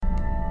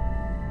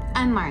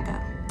I'm Margot.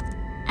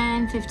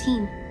 I'm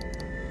 15.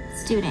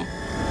 Student.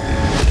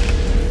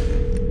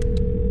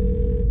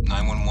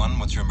 911,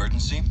 what's your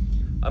emergency?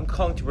 I'm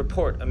calling to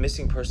report a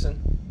missing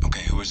person.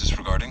 Okay, who is this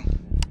regarding?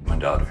 My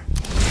daughter.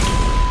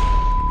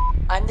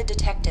 I'm the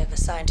detective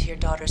assigned to your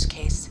daughter's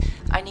case.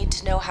 I need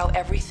to know how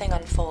everything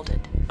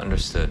unfolded.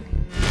 Understood.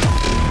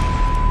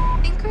 I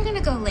think we're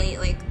gonna go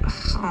late,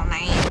 all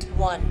night.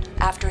 1.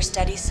 After a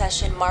study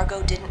session,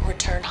 Margot didn't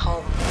return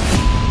home.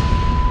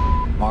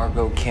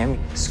 Margot Kim,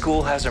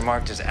 school has her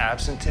marked as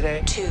absent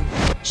today. 2.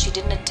 She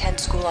didn't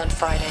attend school on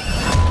Friday.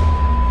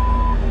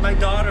 My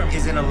daughter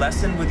is in a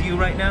lesson with you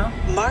right now?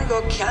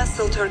 Margot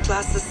canceled her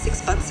classes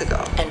 6 months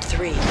ago. And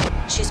 3.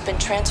 She's been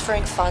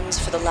transferring funds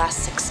for the last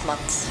 6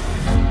 months.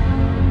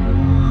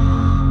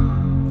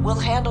 We'll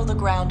handle the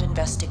ground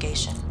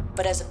investigation,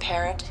 but as a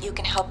parent, you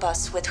can help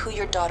us with who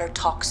your daughter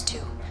talks to.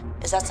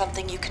 Is that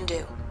something you can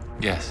do?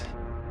 Yes.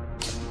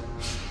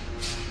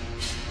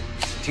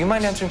 Do you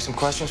mind answering some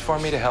questions for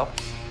me to help?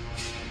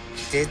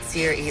 Did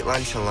see her eat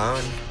lunch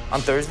alone.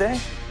 On Thursday?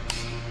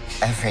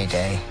 Every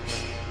day.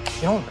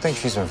 You don't think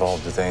she's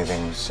involved with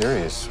anything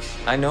serious?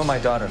 I know my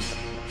daughter.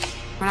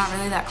 We're not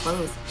really that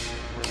close.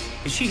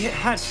 She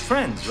has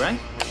friends, right?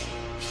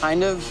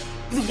 Kind of.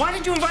 Why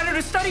did you invite her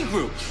to study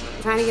group?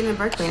 I'm trying to get into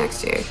Berkeley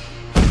next year.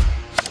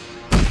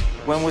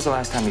 When was the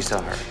last time you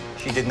saw her?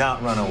 She did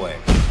not run away.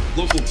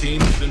 Local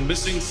team has been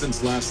missing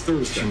since last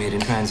Thursday. She made a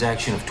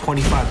transaction of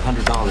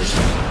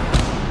 $2,500.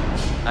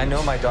 I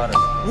know my daughter.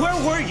 Where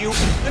were you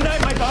the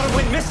night my daughter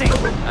went missing?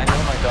 I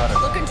know my daughter.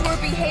 Look into her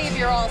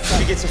behavior also.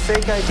 She gets a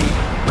fake ID.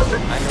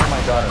 I know my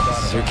daughter.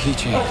 This is her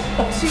keychain.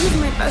 She was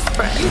my best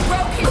friend. You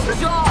broke his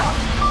jaw!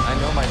 I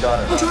know my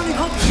daughter. I'm trying to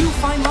help you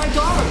find my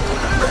daughter.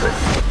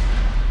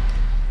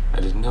 I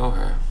didn't know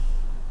her.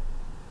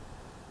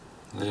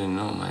 I didn't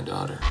know my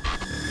daughter.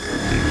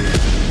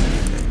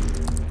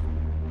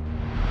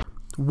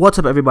 What's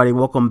up, everybody?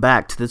 Welcome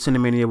back to the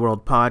Cinemania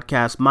World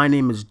Podcast. My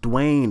name is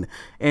Dwayne,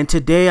 and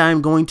today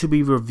I'm going to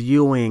be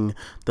reviewing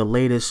the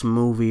latest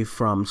movie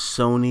from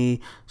Sony/Screen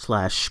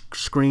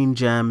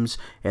Gems,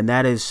 and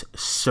that is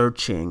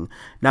Searching.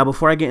 Now,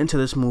 before I get into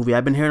this movie,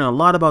 I've been hearing a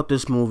lot about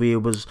this movie.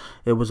 It was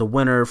a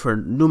winner for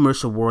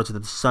numerous awards at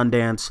the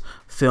Sundance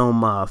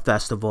Film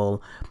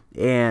Festival.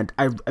 And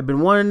I've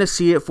been wanting to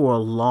see it for a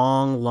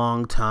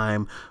long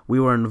time. We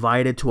were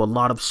invited to a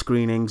lot of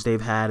screenings they've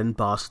had in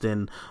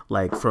Boston,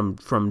 like from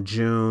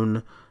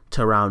June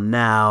to around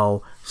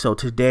now. So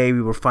today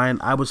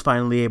I was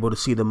finally able to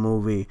see the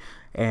movie.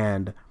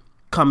 And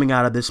coming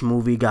out of this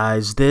movie,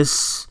 guys,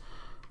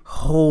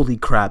 holy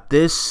crap,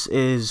 this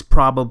is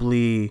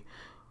probably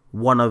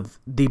one of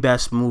the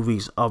best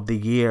movies of the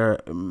year.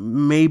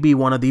 Maybe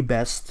one of the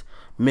best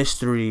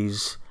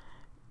mysteries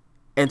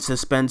and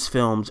suspense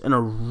films in a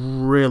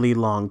really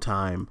long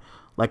time,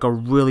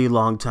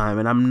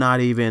 and I'm not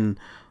even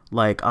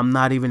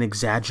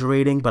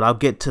exaggerating, but I'll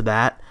get to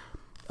that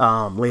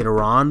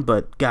later on.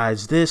 But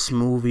guys, this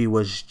movie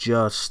was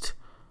just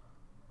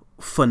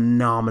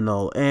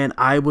phenomenal, and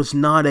I was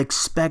not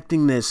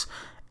expecting this.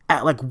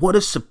 What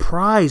a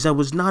surprise! I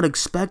was not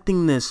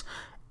expecting this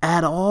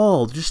at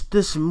all. Just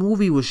this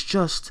movie was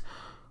just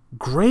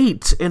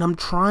great, and I'm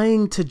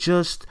trying to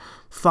just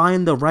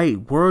find the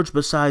right words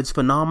besides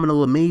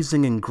phenomenal,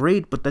 amazing, and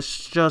great, but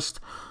that's just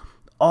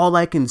all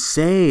I can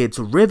say. It's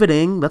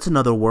riveting, that's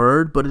another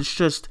word, but it's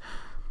just,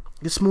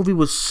 this movie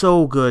was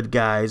so good,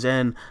 guys,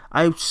 and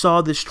I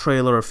saw this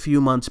trailer a few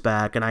months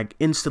back, and I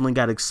instantly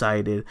got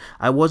excited.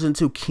 I wasn't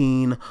too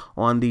keen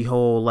on the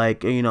whole,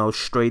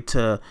 straight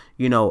to,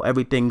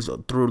 everything's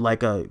through,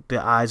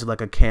 the eyes of,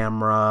 a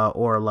camera,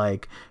 or,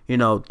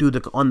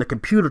 on the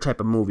computer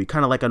type of movie,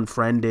 kind of like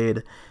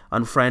Unfriended,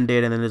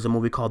 and then there's a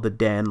movie called The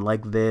Den,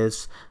 like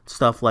this,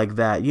 stuff like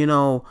that,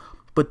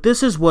 but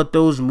this is what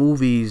those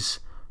movies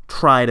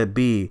try to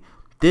be.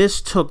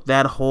 This took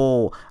that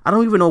whole, I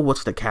don't even know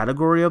what's the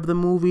category of the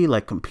movie,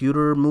 like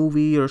computer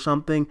movie or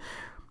something.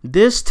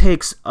 This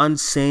takes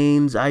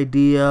Unsane's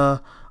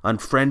idea,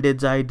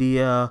 Unfriended's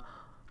idea,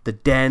 The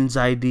Den's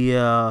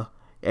idea,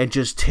 and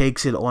just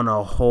takes it on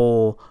a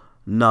whole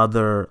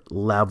nother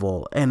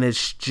level. And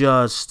it's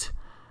just,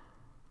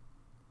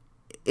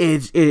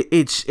 it's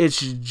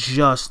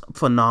just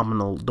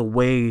phenomenal. The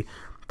way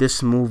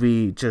this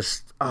movie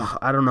just,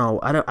 I don't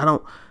know.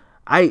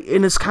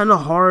 And it's kind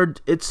of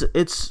hard.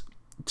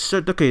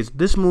 Okay,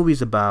 this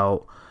movie's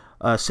about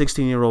a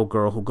 16-year-old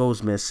girl who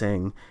goes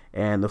missing,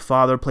 and the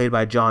father, played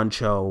by John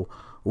Cho,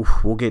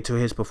 we'll get to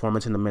his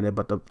performance in a minute,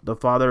 but the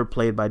father,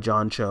 played by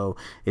John Cho,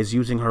 is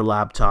using her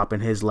laptop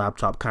and his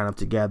laptop kind of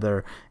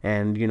together,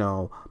 and,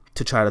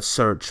 to try to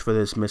search for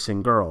this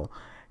missing girl,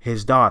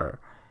 his daughter,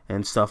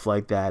 and stuff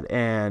like that.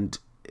 And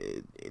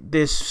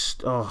this,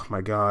 oh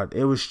my God,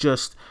 it was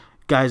just,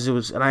 guys,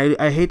 and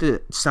I hate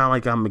to sound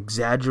like I'm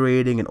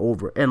exaggerating and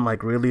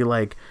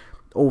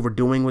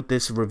overdoing with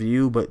this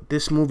review, but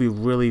this movie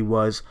really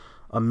was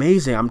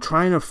amazing. I'm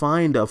trying to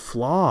find a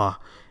flaw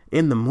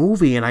in the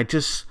movie, and I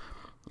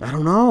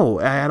don't know.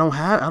 I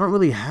don't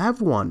really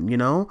have one,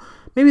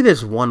 maybe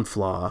there's one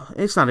flaw.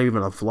 It's not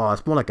even a flaw.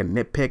 It's more like a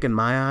nitpick in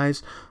my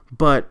eyes.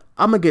 But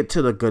I'm going to get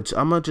to the good.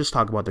 I'm going to just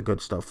talk about the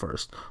good stuff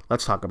first.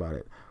 Let's talk about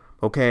it.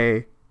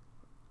 Okay.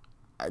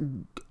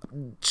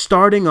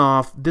 Starting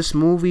off, this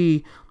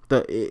movie,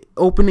 the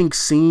opening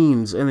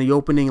scenes and the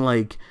opening,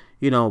 like,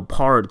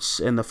 parts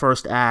in the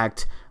first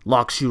act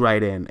locks you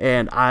right in.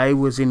 And I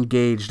was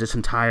engaged this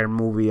entire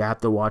movie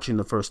after watching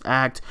the first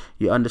act.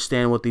 You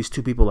understand what these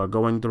two people are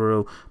going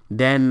through.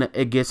 Then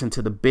it gets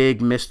into the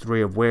big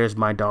mystery of where's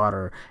my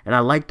daughter. And I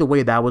like the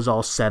way that was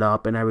all set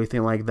up and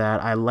everything like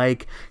that. I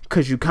like,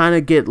 because you kind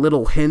of get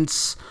little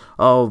hints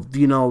of,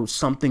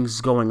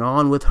 something's going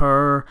on with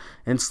her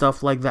and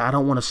stuff like that. I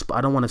don't want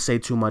to say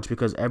too much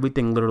because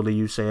everything literally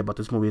you say about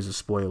this movie is a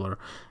spoiler.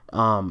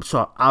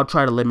 So I'll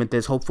try to limit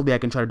this. Hopefully I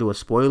can try to do a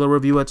spoiler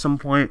review at some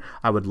point.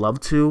 I would love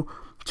to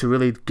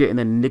really get in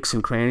the nicks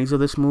and crannies of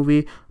this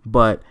movie.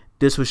 But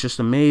this was just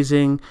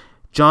amazing.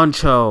 John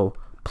Cho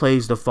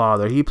plays the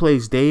father. He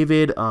plays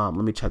David. Let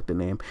me check the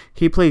name.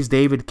 He plays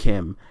David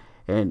Kim.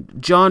 And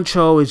John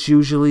Cho is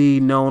usually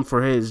known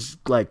for his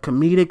like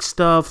comedic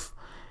stuff.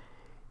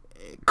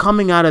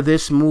 Coming out of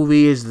this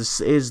movie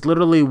is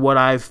literally what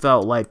I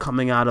felt like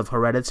coming out of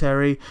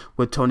Hereditary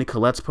with Toni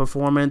Collette's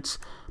performance.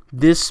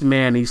 This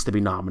man needs to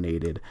be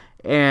nominated,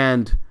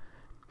 and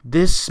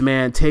this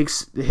man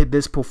takes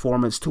this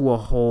performance to a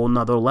whole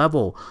nother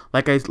level.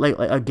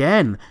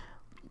 Again,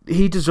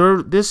 he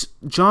deserved this.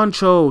 John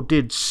Cho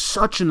did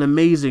such an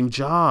amazing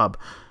job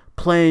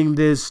playing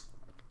this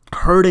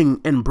hurting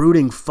and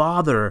brooding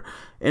father,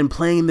 and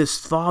playing this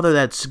father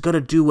that's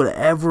gonna do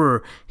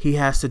whatever he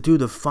has to do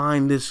to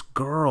find this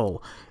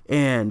girl.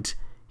 And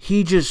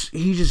he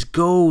just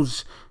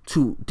goes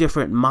to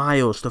different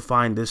miles to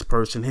find this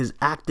person. His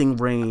acting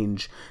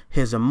range,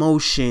 his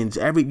emotions,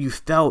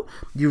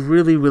 you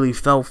really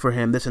felt for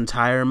him this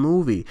entire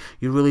movie.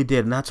 You really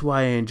did, and that's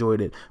why I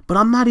enjoyed it. But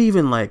I'm not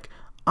even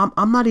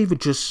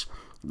just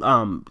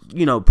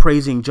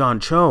praising John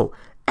Cho.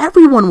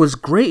 Everyone was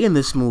great in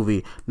this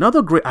movie.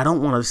 Another great. I'm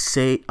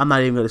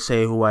not even gonna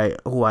say who I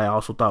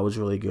also thought was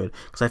really good,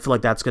 because I feel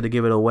like that's gonna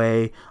give it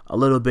away a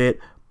little bit.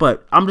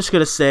 But I'm just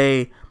gonna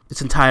say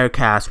this entire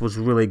cast was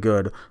really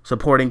good.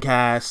 Supporting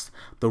cast,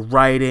 the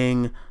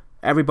writing,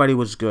 everybody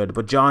was good.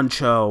 But John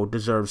Cho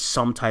deserves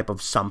some type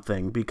of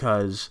something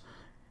because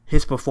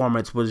his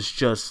performance was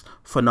just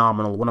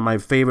phenomenal. One of my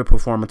favorite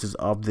performances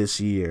of this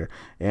year,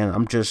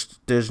 and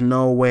there's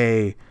no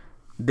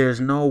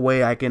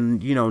way I can,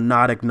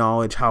 not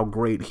acknowledge how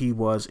great he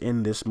was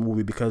in this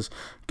movie, because,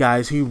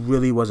 guys, he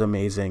really was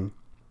amazing.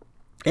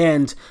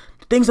 And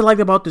the things I like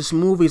about this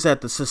movie is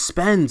that the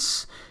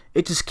suspense,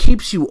 it just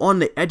keeps you on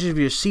the edge of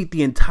your seat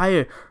the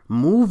entire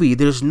movie.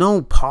 There's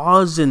no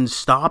pause and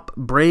stop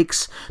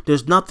breaks.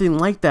 There's nothing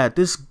like that.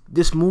 This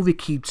movie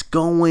keeps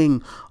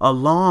going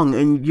along,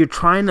 and you're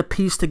trying to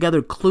piece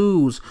together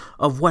clues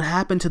of what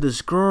happened to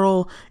this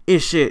girl.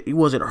 Was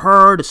it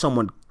her? Did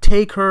someone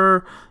take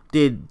her?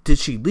 Did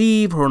she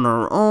leave her on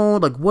her own?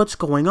 Like, what's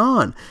going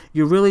on?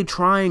 You're really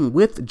trying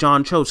with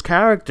John Cho's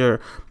character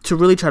to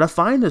really try to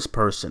find this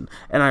person.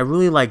 And I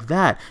really like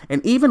that.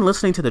 And even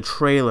listening to the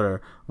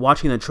trailer,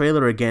 watching the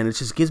trailer again, it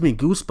just gives me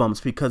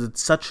goosebumps because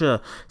it's such a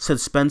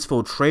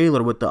suspenseful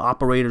trailer with the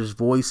operator's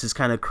voice is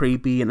kind of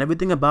creepy, and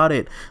everything about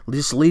it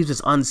just leaves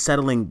this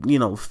unsettling,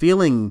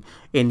 feeling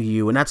in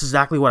you. And that's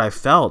exactly what I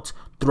felt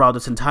throughout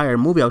this entire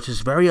movie. I was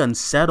just very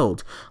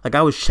unsettled. Like,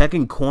 I was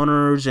checking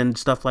corners and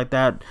stuff like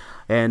that.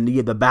 And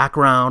the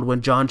background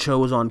when John Cho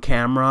was on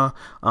camera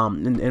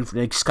and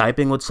like,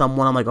 Skyping with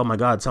someone, I'm like, oh my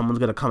God, someone's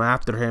going to come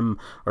after him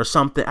or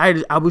something.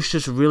 I was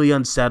just really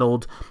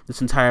unsettled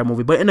this entire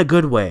movie, but in a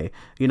good way.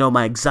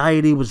 My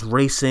anxiety was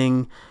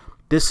racing.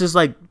 This is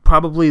like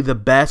probably the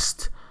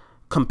best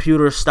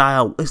computer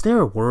style. Is there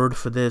a word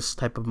for this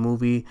type of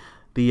movie?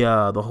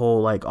 The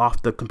whole like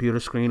off the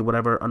computer screen,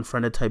 whatever,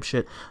 unfriended type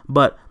shit.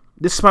 But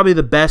this is probably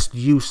the best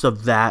use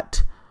of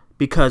that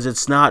because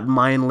it's not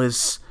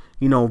mindless,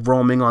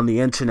 roaming on the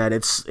internet.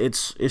 It's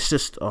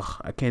just,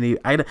 I can't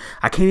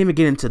even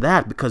get into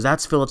that because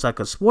that feels like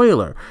a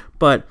spoiler.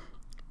 But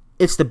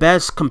it's the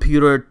best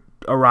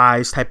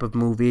computerized type of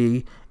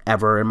movie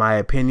ever, in my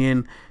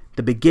opinion.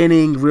 The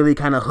beginning really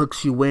kind of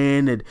hooks you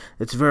in.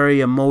 It's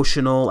very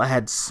emotional. I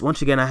had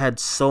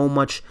so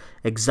much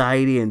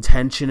anxiety and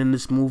tension in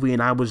this movie,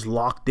 and I was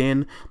locked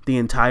in the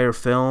entire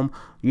film,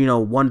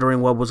 wondering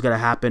what was going to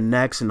happen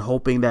next and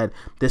hoping that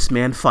this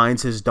man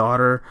finds his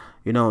daughter,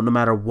 no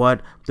matter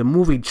what. The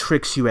movie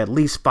tricks you at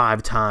least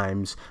 5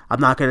 times.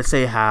 I'm not going to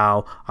say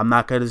how. I'm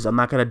not going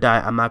to die.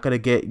 I'm not going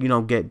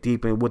to get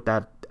deep in with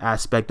that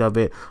aspect of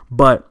it,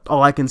 but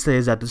all I can say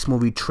is that this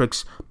movie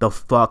tricks the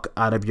fuck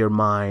out of your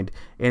mind,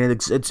 and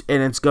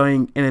it's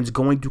going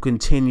to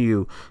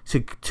continue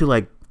to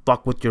like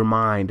fuck with your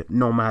mind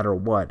no matter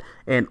what.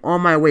 And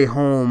on my way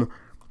home,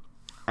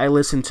 I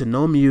listened to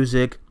no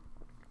music.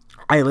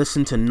 I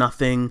listened to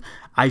nothing.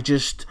 I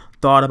just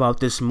thought about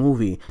this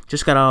movie.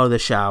 Just got out of the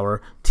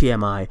shower,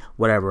 TMI,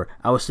 whatever.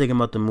 I was thinking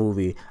about the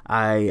movie.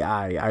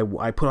 I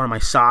put on my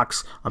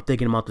socks. I'm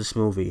thinking about this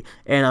movie,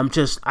 and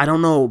I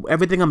don't know,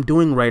 everything I'm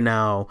doing right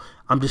now,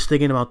 I'm just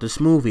thinking about this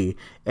movie,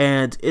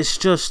 and it's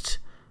just,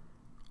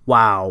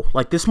 wow.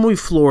 Like, this movie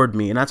floored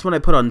me, and that's what I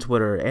put on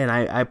Twitter, and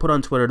I put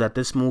on Twitter that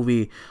this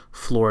movie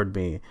floored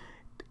me.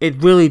 It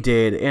really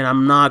did, and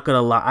I'm not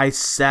gonna lie.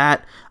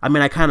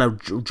 I kind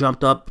of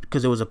jumped up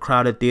because it was a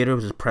crowded theater. It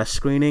was a press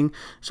screening,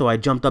 so I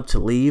jumped up to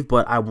leave,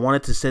 but I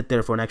wanted to sit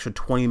there for an extra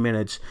 20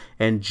 minutes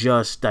and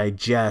just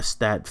digest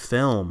that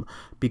film,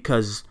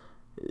 because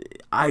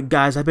I've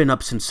been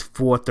up since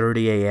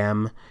 4:30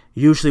 a.m.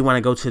 Usually when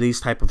I go to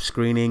these type of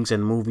screenings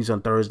and movies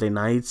on Thursday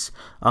nights,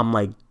 I'm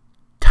like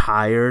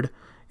tired,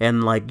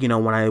 and like, you know,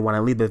 when I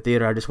leave the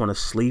theater, I just want to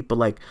sleep, but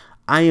like,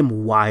 I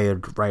am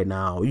wired right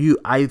now.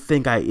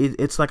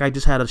 It's like I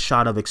just had a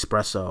shot of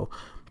espresso.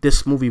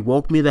 This movie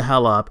woke me the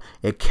hell up.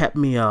 It kept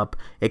me up.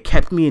 It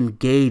kept me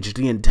engaged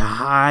the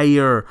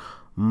entire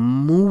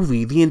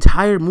movie. The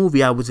entire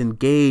movie, I was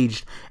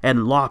engaged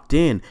and locked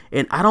in.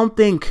 And I don't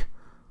think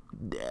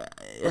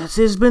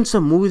there's been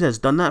some movies that's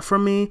done that for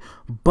me,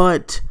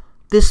 but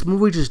this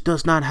movie just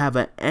does not have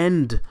an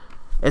end.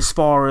 As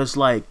far as,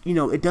 like, you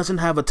know, it doesn't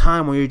have a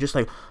time where you're just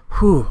like,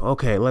 whew,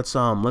 okay, let's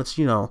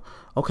you know,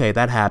 okay,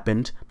 that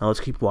happened, now let's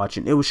keep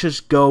watching. It was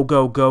just go,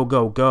 go, go,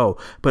 go, go,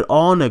 but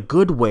all in a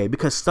good way,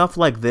 because stuff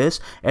like this,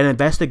 an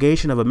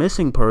investigation of a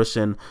missing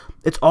person,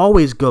 it's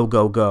always go,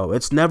 go, go.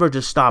 It's never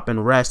just stop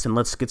and rest and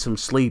let's get some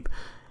sleep.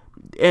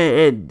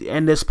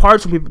 And there's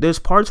parts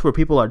where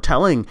people are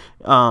telling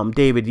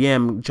David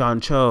Yim, John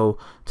Cho,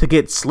 to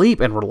get sleep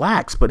and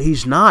relax, but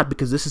he's not,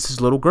 because this is his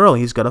little girl.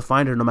 He's got to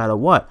find her no matter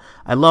what.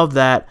 I love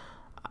that.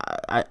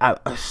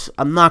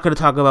 I'm not going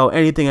to talk about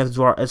anything as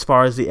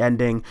far as the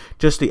ending.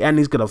 Just the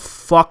ending's going to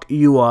fuck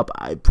you up.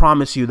 I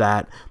promise you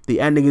that.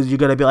 The ending is, you're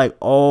going to be like,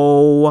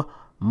 oh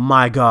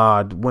my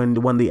God, when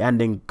the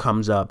ending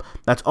comes up.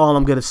 That's all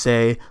I'm going to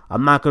say.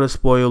 I'm not going to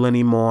spoil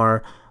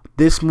anymore.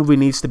 This movie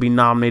needs to be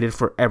nominated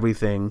for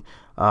everything.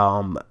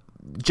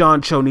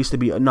 John Cho needs to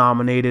be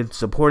nominated.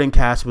 Supporting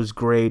cast was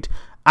great.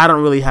 I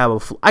don't really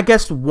have I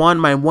guess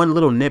my one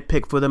little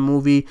nitpick for the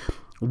movie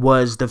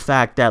was the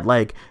fact that,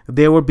 like,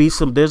 there's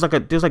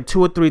like 2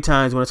 or 3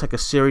 times when it's like a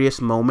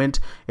serious moment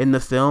in the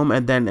film,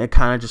 and then it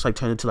kind of just like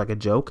turned into like a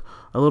joke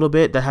a little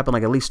bit. That happened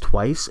like at least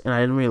twice, and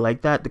I didn't really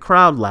like that. The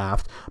crowd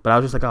laughed, but I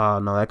was just like, oh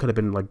no, that could have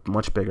been like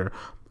much bigger.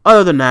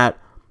 Other than that,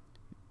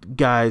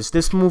 guys,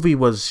 this movie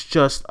was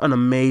just an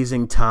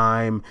amazing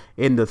time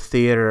in the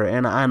theater,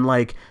 and I'm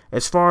like,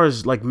 as far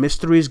as like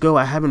mysteries go,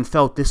 I haven't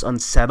felt this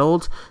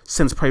unsettled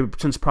since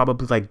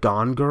probably like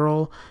Gone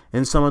Girl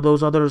and some of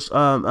those other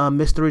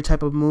mystery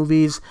type of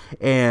movies.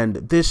 And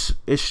this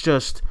is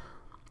just,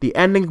 the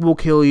ending will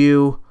kill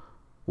you.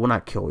 Well,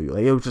 not kill you.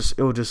 Like, it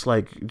will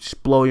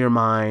just blow your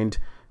mind.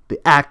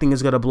 The acting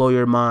is gonna blow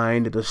your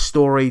mind. The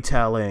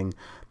storytelling.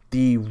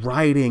 The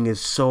writing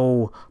is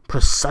so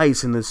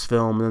precise in this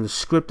film, and the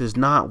script is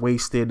not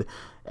wasted.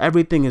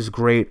 Everything is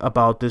great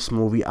about this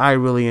movie. I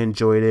really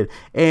enjoyed it.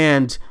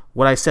 And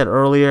what I said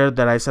earlier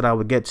that I said I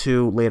would get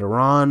to later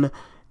on,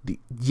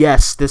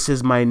 yes, this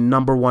is my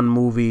number 1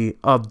 movie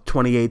of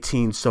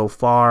 2018 so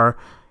far.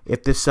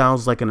 If this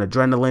sounds like an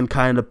adrenaline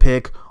kind of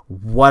pick,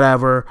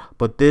 whatever.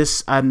 But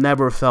this, I've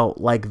never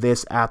felt like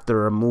this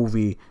after a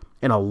movie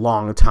in a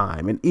long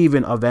time. And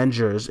even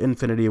Avengers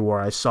Infinity War,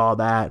 I saw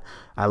that,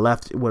 I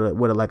left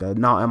with like a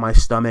knot in my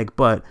stomach.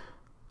 But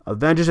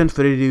Avengers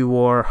Infinity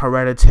War,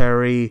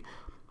 Hereditary,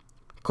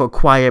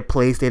 Quiet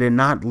Place, they did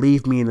not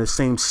leave me in the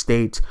same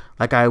state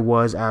like I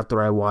was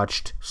after I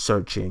watched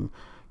Searching.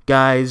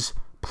 Guys,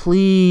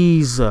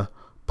 please,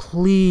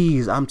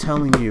 I'm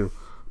telling you,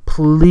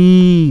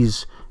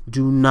 please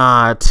do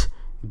not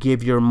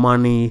give your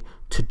money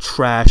to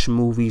trash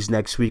movies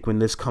next week when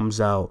this comes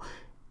out.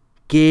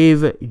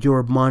 Give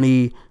your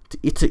money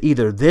to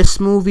either this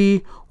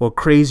movie or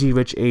Crazy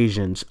Rich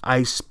Asians.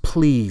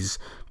 Please,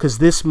 because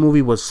this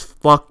movie was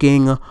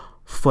fucking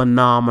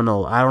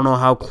phenomenal. I don't know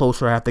how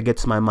closer I have to get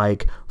to my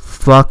mic.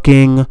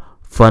 Fucking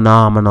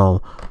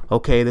phenomenal.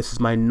 Okay, this is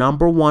my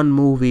number 1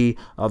 movie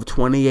of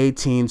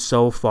 2018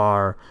 so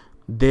far.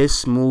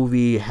 This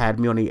movie had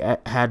me on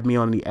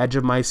the edge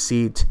of my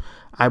seat.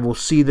 I will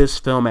see this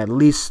film at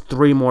least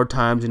 3 more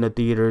times in the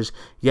theaters.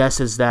 Yes,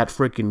 is that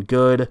freaking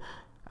good?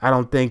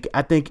 I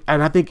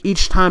think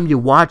each time you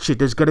watch it,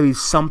 there's gonna be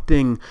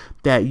something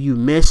that you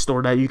missed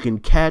or that you can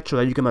catch, or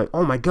that you can like,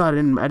 oh my God, I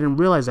didn't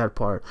realize that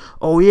part.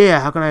 Oh yeah,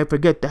 how did I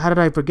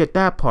forget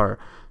that part?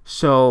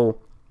 So,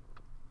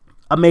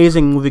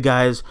 amazing movie,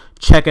 guys.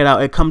 Check it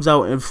out. It comes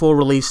out in full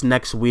release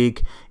next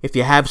week. If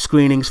you have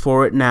screenings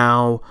for it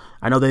now,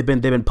 I know they've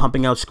been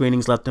pumping out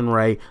screenings left and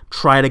right.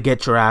 Try to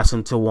get your ass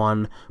into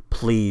one,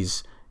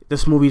 please.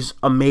 This movie's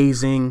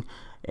amazing.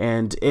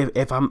 And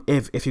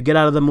if you get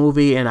out of the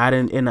movie and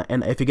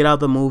if you get out of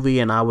the movie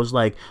and I was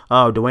like,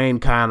 oh, Dwayne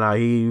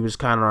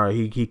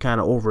he kind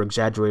of over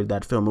exaggerated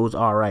that film, it was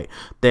all right,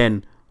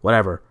 then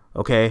whatever,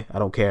 okay, I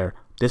don't care.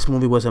 This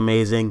movie was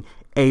amazing.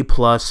 A+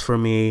 for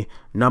me.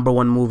 Number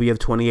 1 movie of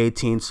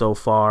 2018 so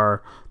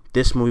far.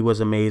 This movie was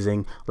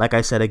amazing. Like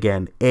I said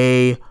again,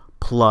 A+.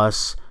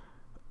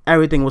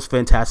 Everything was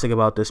fantastic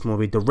about this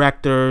movie.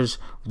 Directors,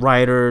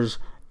 writers,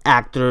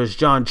 actors.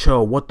 John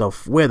Cho,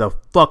 where the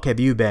fuck have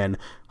you been?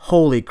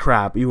 Holy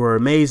crap, you were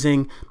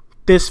amazing.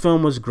 This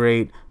film was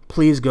great.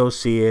 Please go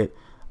see it.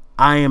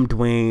 I am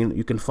Dwayne.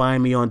 You can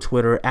find me on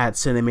Twitter at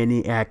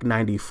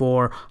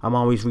Cinemaniac94. I'm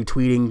always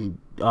retweeting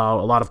a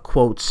lot of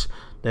quotes.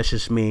 That's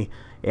just me.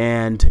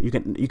 And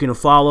you can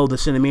follow the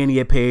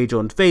Cinemania page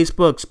on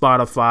Facebook,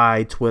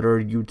 Spotify, Twitter,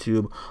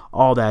 YouTube,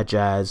 all that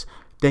jazz.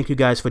 Thank you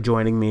guys for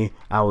joining me.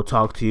 I will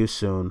talk to you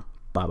soon.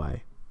 Bye-bye.